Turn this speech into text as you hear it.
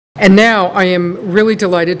And now I am really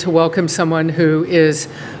delighted to welcome someone who is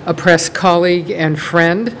a press colleague and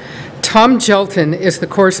friend. Tom Gjelten is the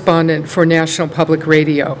correspondent for National Public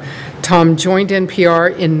Radio. Tom joined NPR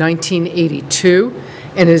in 1982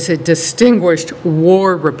 and is a distinguished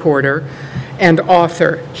war reporter and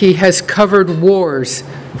author. He has covered wars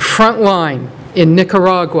frontline in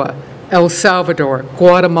Nicaragua, El Salvador,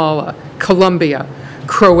 Guatemala, Colombia,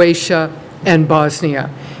 Croatia, and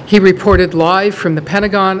Bosnia. He reported live from the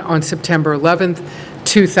Pentagon on September 11th,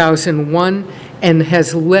 2001, and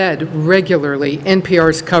has led regularly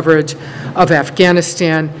NPR's coverage of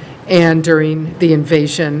Afghanistan and during the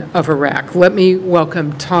invasion of Iraq. Let me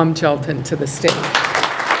welcome Tom Gjelten to the stage.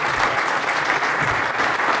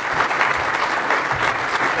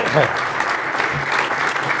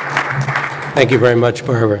 Thank you very much,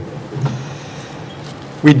 Barbara.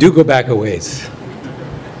 We do go back a ways.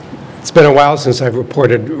 It's been a while since I've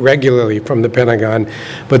reported regularly from the Pentagon,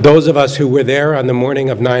 but those of us who were there on the morning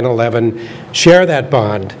of 9/11 share that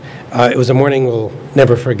bond. It was a morning we'll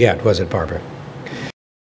never forget, was it, Barbara?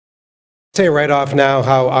 I'll say right off now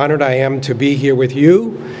how honored I am to be here with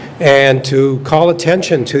you and to call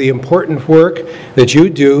attention to the important work that you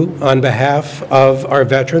do on behalf of our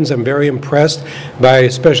veterans. I'm very impressed by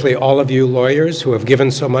especially all of you lawyers who have given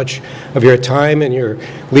so much of your time and your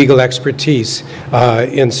legal expertise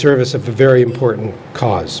in service of a very important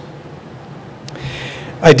cause.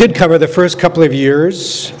 I did cover the first couple of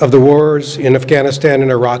years of the wars in Afghanistan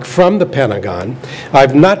and Iraq from the Pentagon.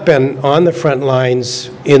 I've not been on the front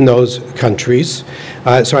lines in those countries,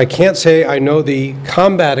 so I can't say I know the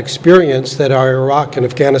combat experience that our Iraq and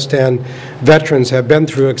Afghanistan veterans have been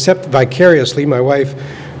through, except vicariously. My wife,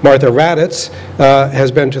 Martha Raddatz,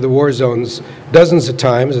 has been to the war zones dozens of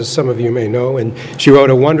times, as some of you may know, and she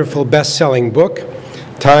wrote a wonderful best-selling book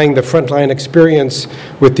tying the frontline experience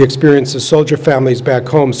with the experience of soldier families back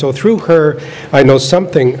home. So through her, I know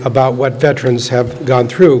something about what veterans have gone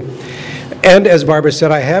through. And as Barbara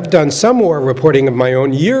said, I have done some war reporting of my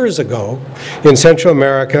own years ago in Central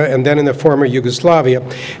America and then in the former Yugoslavia.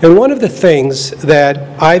 And one of the things that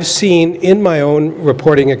I've seen in my own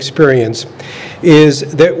reporting experience is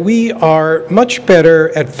that we are much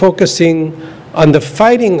better at focusing on the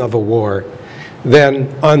fighting of a war than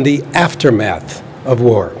on the aftermath of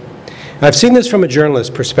war. I've seen this from a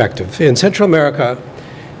journalist perspective. In Central America,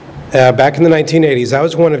 back in the 1980s, I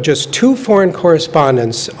was one of just 2 foreign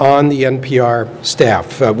correspondents on the NPR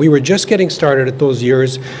staff. We were just getting started at those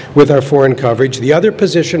years with our foreign coverage. The other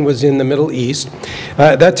position was in the Middle East.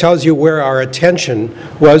 That tells you where our attention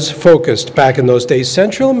was focused back in those days.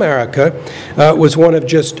 Central America was one of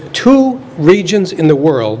just 2 regions in the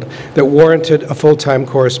world that warranted a full-time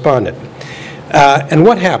correspondent. And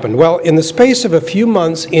what happened? Well, in the space of a few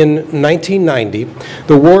months in 1990,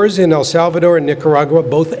 the wars in El Salvador and Nicaragua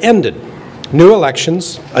both ended. New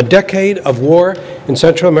elections, a decade of war in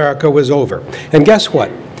Central America was over. And guess what?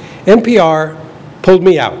 NPR pulled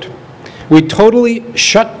me out. We totally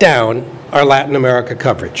shut down our Latin America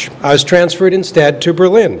coverage. I was transferred instead to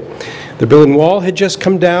Berlin. The Berlin Wall had just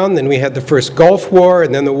come down, then we had the first Gulf War,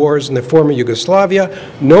 and then the wars in the former Yugoslavia.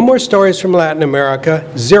 No more stories from Latin America,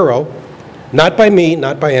 zero. Not by me,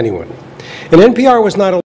 not by anyone. And NPR was not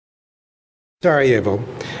alone. In Sarajevo,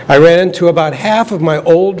 I ran into about half of my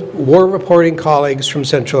old war reporting colleagues from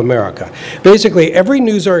Central America. Basically, every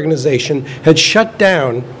news organization had shut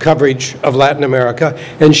down coverage of Latin America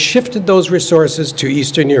and shifted those resources to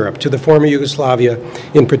Eastern Europe, to the former Yugoslavia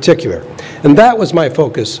in particular. And that was my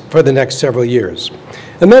focus for the next several years.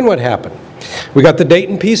 And then what happened? We got the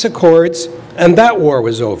Dayton Peace Accords, and that war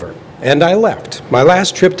was over. And I left. My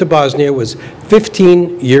last trip to Bosnia was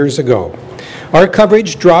 15 years ago. Our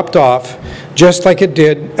coverage dropped off just like it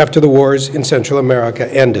did after the wars in Central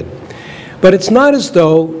America ended. But it's not as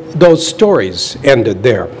though those stories ended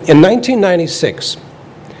there. In 1996,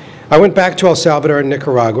 I went back to El Salvador and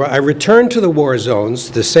Nicaragua. I returned to the war zones,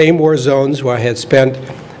 the same war zones where I had spent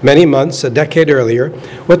many months a decade earlier.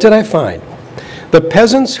 What did I find? The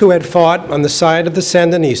peasants who had fought on the side of the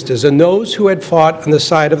Sandinistas and those who had fought on the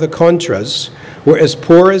side of the Contras were as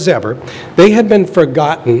poor as ever. They had been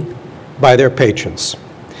forgotten by their patrons.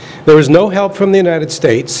 There was no help from the United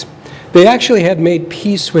States. They actually had made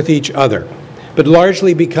peace with each other, but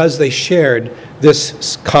largely because they shared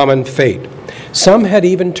this common fate. Some had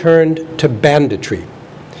even turned to banditry.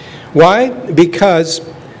 Why? Because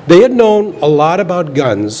they had known a lot about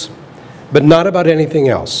guns, but not about anything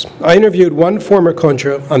else. I interviewed one former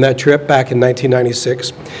Contra on that trip back in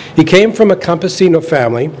 1996. He came from a campesino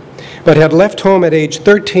family, but had left home at age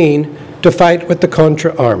 13 to fight with the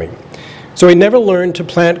Contra army. So he never learned to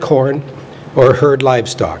plant corn or herd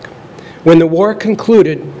livestock. When the war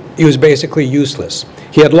concluded, he was basically useless.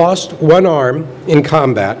 He had lost one arm in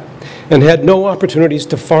combat and had no opportunities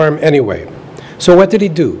to farm anyway. So what did he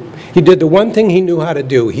do? He did the one thing he knew how to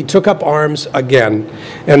do. He took up arms again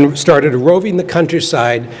and started roving the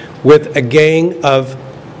countryside with a gang of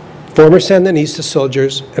former Sandinista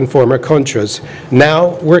soldiers and former Contras,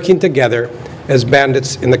 now working together as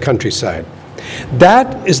bandits in the countryside.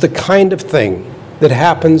 That is the kind of thing that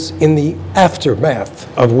happens in the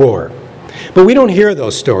aftermath of war. But we don't hear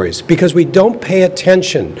those stories because we don't pay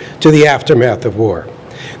attention to the aftermath of war.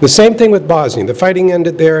 The same thing with Bosnia. The fighting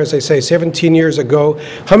ended there, as I say, 17 years ago.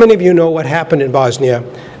 How many of you know what happened in Bosnia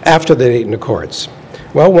after the Dayton Accords?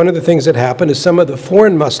 Well, one of the things that happened is some of the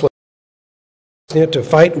foreign Muslims to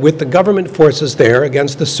fight with the government forces there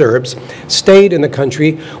against the Serbs stayed in the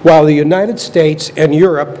country while the United States and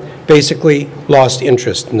Europe basically lost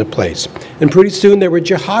interest in the place. And pretty soon there were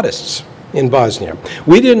jihadists in Bosnia.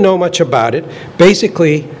 We didn't know much about it,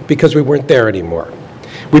 basically because we weren't there anymore.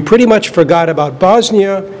 We pretty much forgot about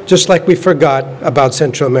Bosnia just like we forgot about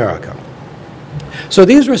Central America. So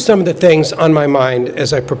these were some of the things on my mind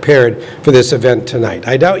as I prepared for this event tonight.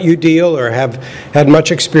 I doubt you deal or have had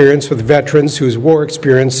much experience with veterans whose war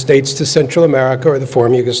experience dates to Central America or the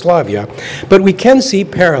former Yugoslavia, but we can see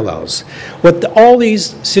parallels. What all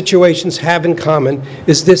these situations have in common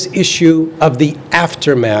is this issue of the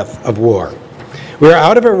aftermath of war. We're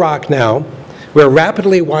out of Iraq now. We're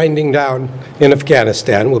rapidly winding down in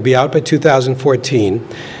Afghanistan. We'll be out by 2014.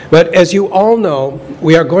 But as you all know,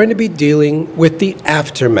 we are going to be dealing with the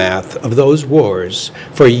aftermath of those wars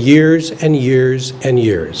for years and years and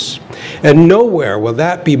years. And nowhere will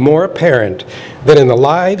that be more apparent than in the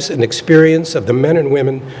lives and experience of the men and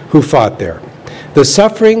women who fought there. The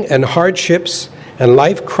suffering and hardships and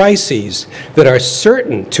life crises that are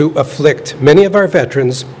certain to afflict many of our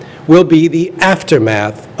veterans will be the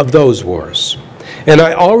aftermath of those wars. And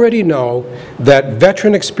I already know that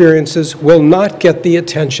veteran experiences will not get the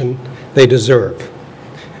attention they deserve.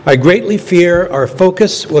 I greatly fear our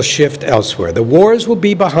focus will shift elsewhere. The wars will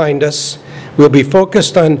be behind us. We'll be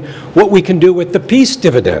focused on what we can do with the peace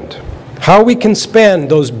dividend, how we can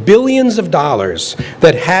spend those billions of dollars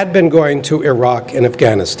that had been going to Iraq and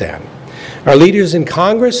Afghanistan. Our leaders in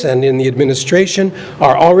Congress and in the administration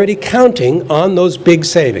are already counting on those big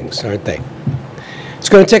savings, aren't they? It's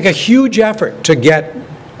going to take a huge effort to get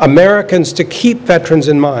Americans to keep veterans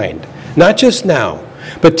in mind, not just now,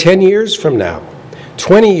 but 10 years from now,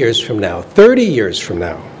 20 years from now, 30 years from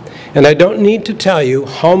now. And I don't need to tell you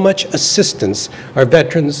how much assistance our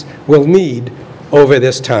veterans will need over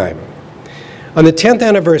this time. On the 10th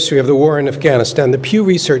anniversary of the war in Afghanistan, the Pew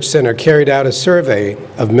Research Center carried out a survey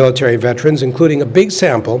of military veterans, including a big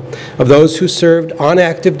sample of those who served on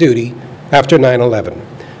active duty after 9/11.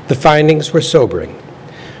 The findings were sobering.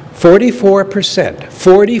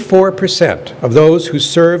 44% of those who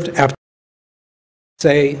served after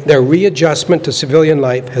say their readjustment to civilian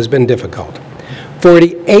life has been difficult.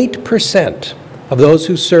 48% of those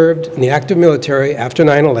who served in the active military after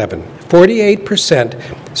 9/11, 48%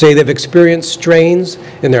 say they've experienced strains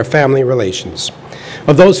in their family relations.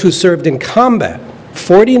 Of those who served in combat,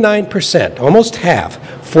 49%, almost half,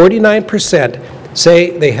 49%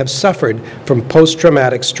 say they have suffered from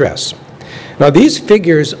post-traumatic stress. Now, these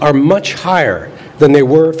figures are much higher than they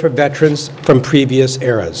were for veterans from previous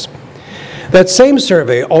eras. That same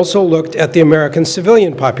survey also looked at the American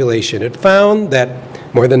civilian population. It found that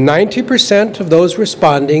more than 90% of those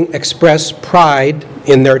responding express pride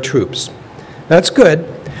in their troops. That's good,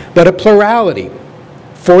 but a plurality,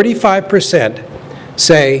 45%,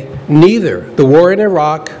 say neither the war in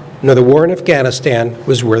Iraq nor the war in Afghanistan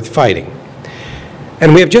was worth fighting.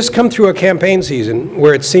 And we have just come through a campaign season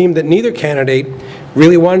where it seemed that neither candidate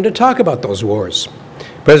really wanted to talk about those wars.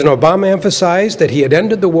 President Obama emphasized that he had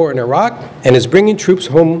ended the war in Iraq and is bringing troops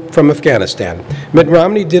home from Afghanistan. Mitt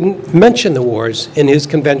Romney didn't mention the wars in his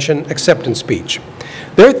convention acceptance speech.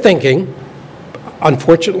 They're thinking,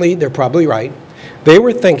 unfortunately, they're probably right, they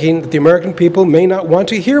were thinking that the American people may not want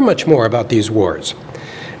to hear much more about these wars.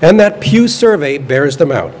 And that Pew survey bears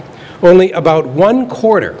them out. Only about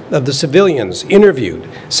 1/4 of the civilians interviewed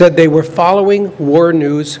said they were following war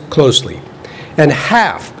news closely. And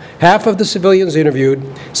half of the civilians interviewed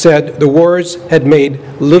said the wars had made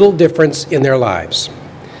little difference in their lives.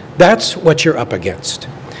 That's what you're up against.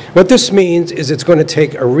 What this means is it's going to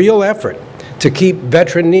take a real effort to keep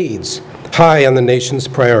veteran needs high on the nation's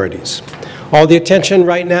priorities. All the attention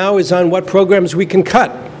right now is on what programs we can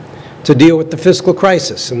cut to deal with the fiscal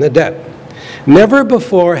crisis and the debt. Never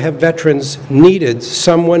before have veterans needed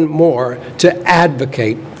someone more to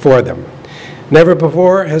advocate for them. Never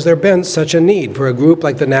before has there been such a need for a group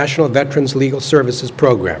like the National Veterans Legal Services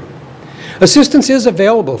Program. Assistance is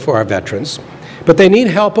available for our veterans, but they need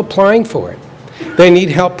help applying for it. They need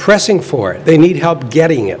help pressing for it. They need help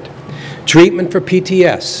getting it. Treatment for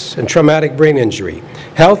PTS and traumatic brain injury,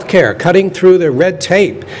 health care, cutting through the red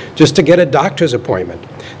tape just to get a doctor's appointment,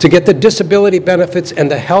 to get the disability benefits and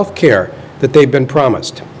the health care that they've been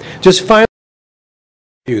promised. Just finally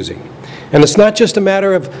confusing. And it's not just a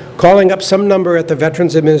matter of calling up some number at the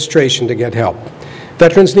Veterans Administration to get help.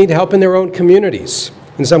 Veterans need help in their own communities.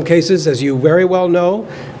 In some cases, as you very well know,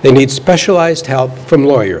 they need specialized help from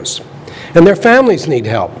lawyers. And their families need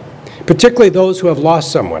help, particularly those who have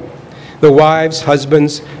lost someone. The wives,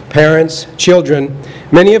 husbands, parents, children,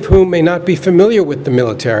 many of whom may not be familiar with the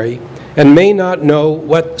military and may not know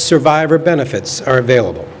what survivor benefits are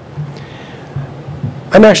available.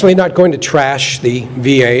 I'm actually not going to trash the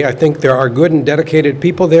VA. I think there are good and dedicated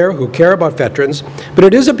people there who care about veterans, but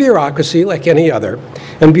it is a bureaucracy like any other,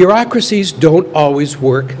 and bureaucracies don't always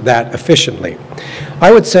work that efficiently.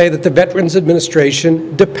 I would say that the Veterans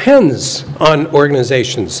Administration depends on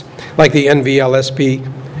organizations like the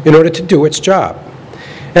NVLSP in order to do its job.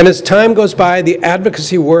 And as time goes by, the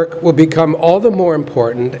advocacy work will become all the more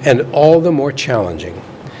important and all the more challenging,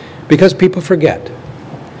 because people forget.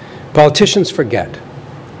 Politicians forget.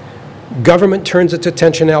 Government turns its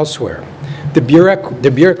attention elsewhere. The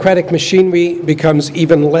bureaucratic machinery becomes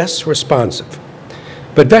even less responsive.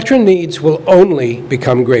 But veteran needs will only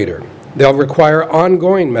become greater. They'll require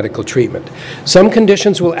ongoing medical treatment. Some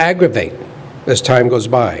conditions will aggravate as time goes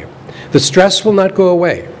by. The stress will not go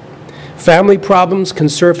away. Family problems can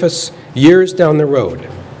surface years down the road.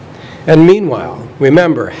 And meanwhile,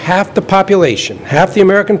 remember, half the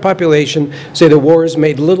American population say the war has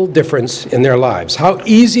made little difference in their lives. How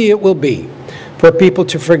easy it will be for people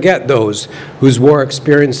to forget those whose war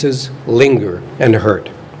experiences linger and hurt.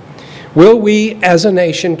 Will we as a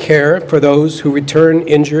nation care for those who return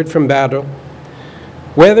injured from battle?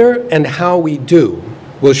 Whether and how we do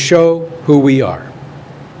will show who we are.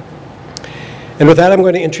 And with that, I'm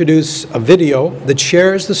going to introduce a video that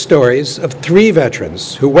shares the stories of 3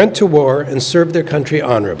 veterans who went to war and served their country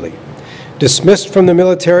honorably. Dismissed from the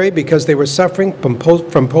military because they were suffering from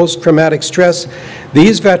post-traumatic stress,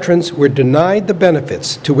 these veterans were denied the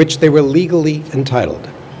benefits to which they were legally entitled.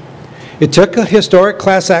 It took a historic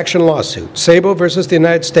class action lawsuit, Sabo versus the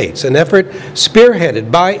United States, an effort spearheaded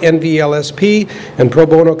by NVLSP and pro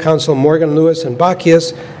bono counsel Morgan Lewis and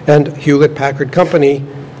Bacchius and Hewlett-Packard Company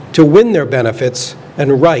to win their benefits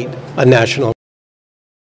and write a national.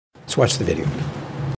 Let's watch the video.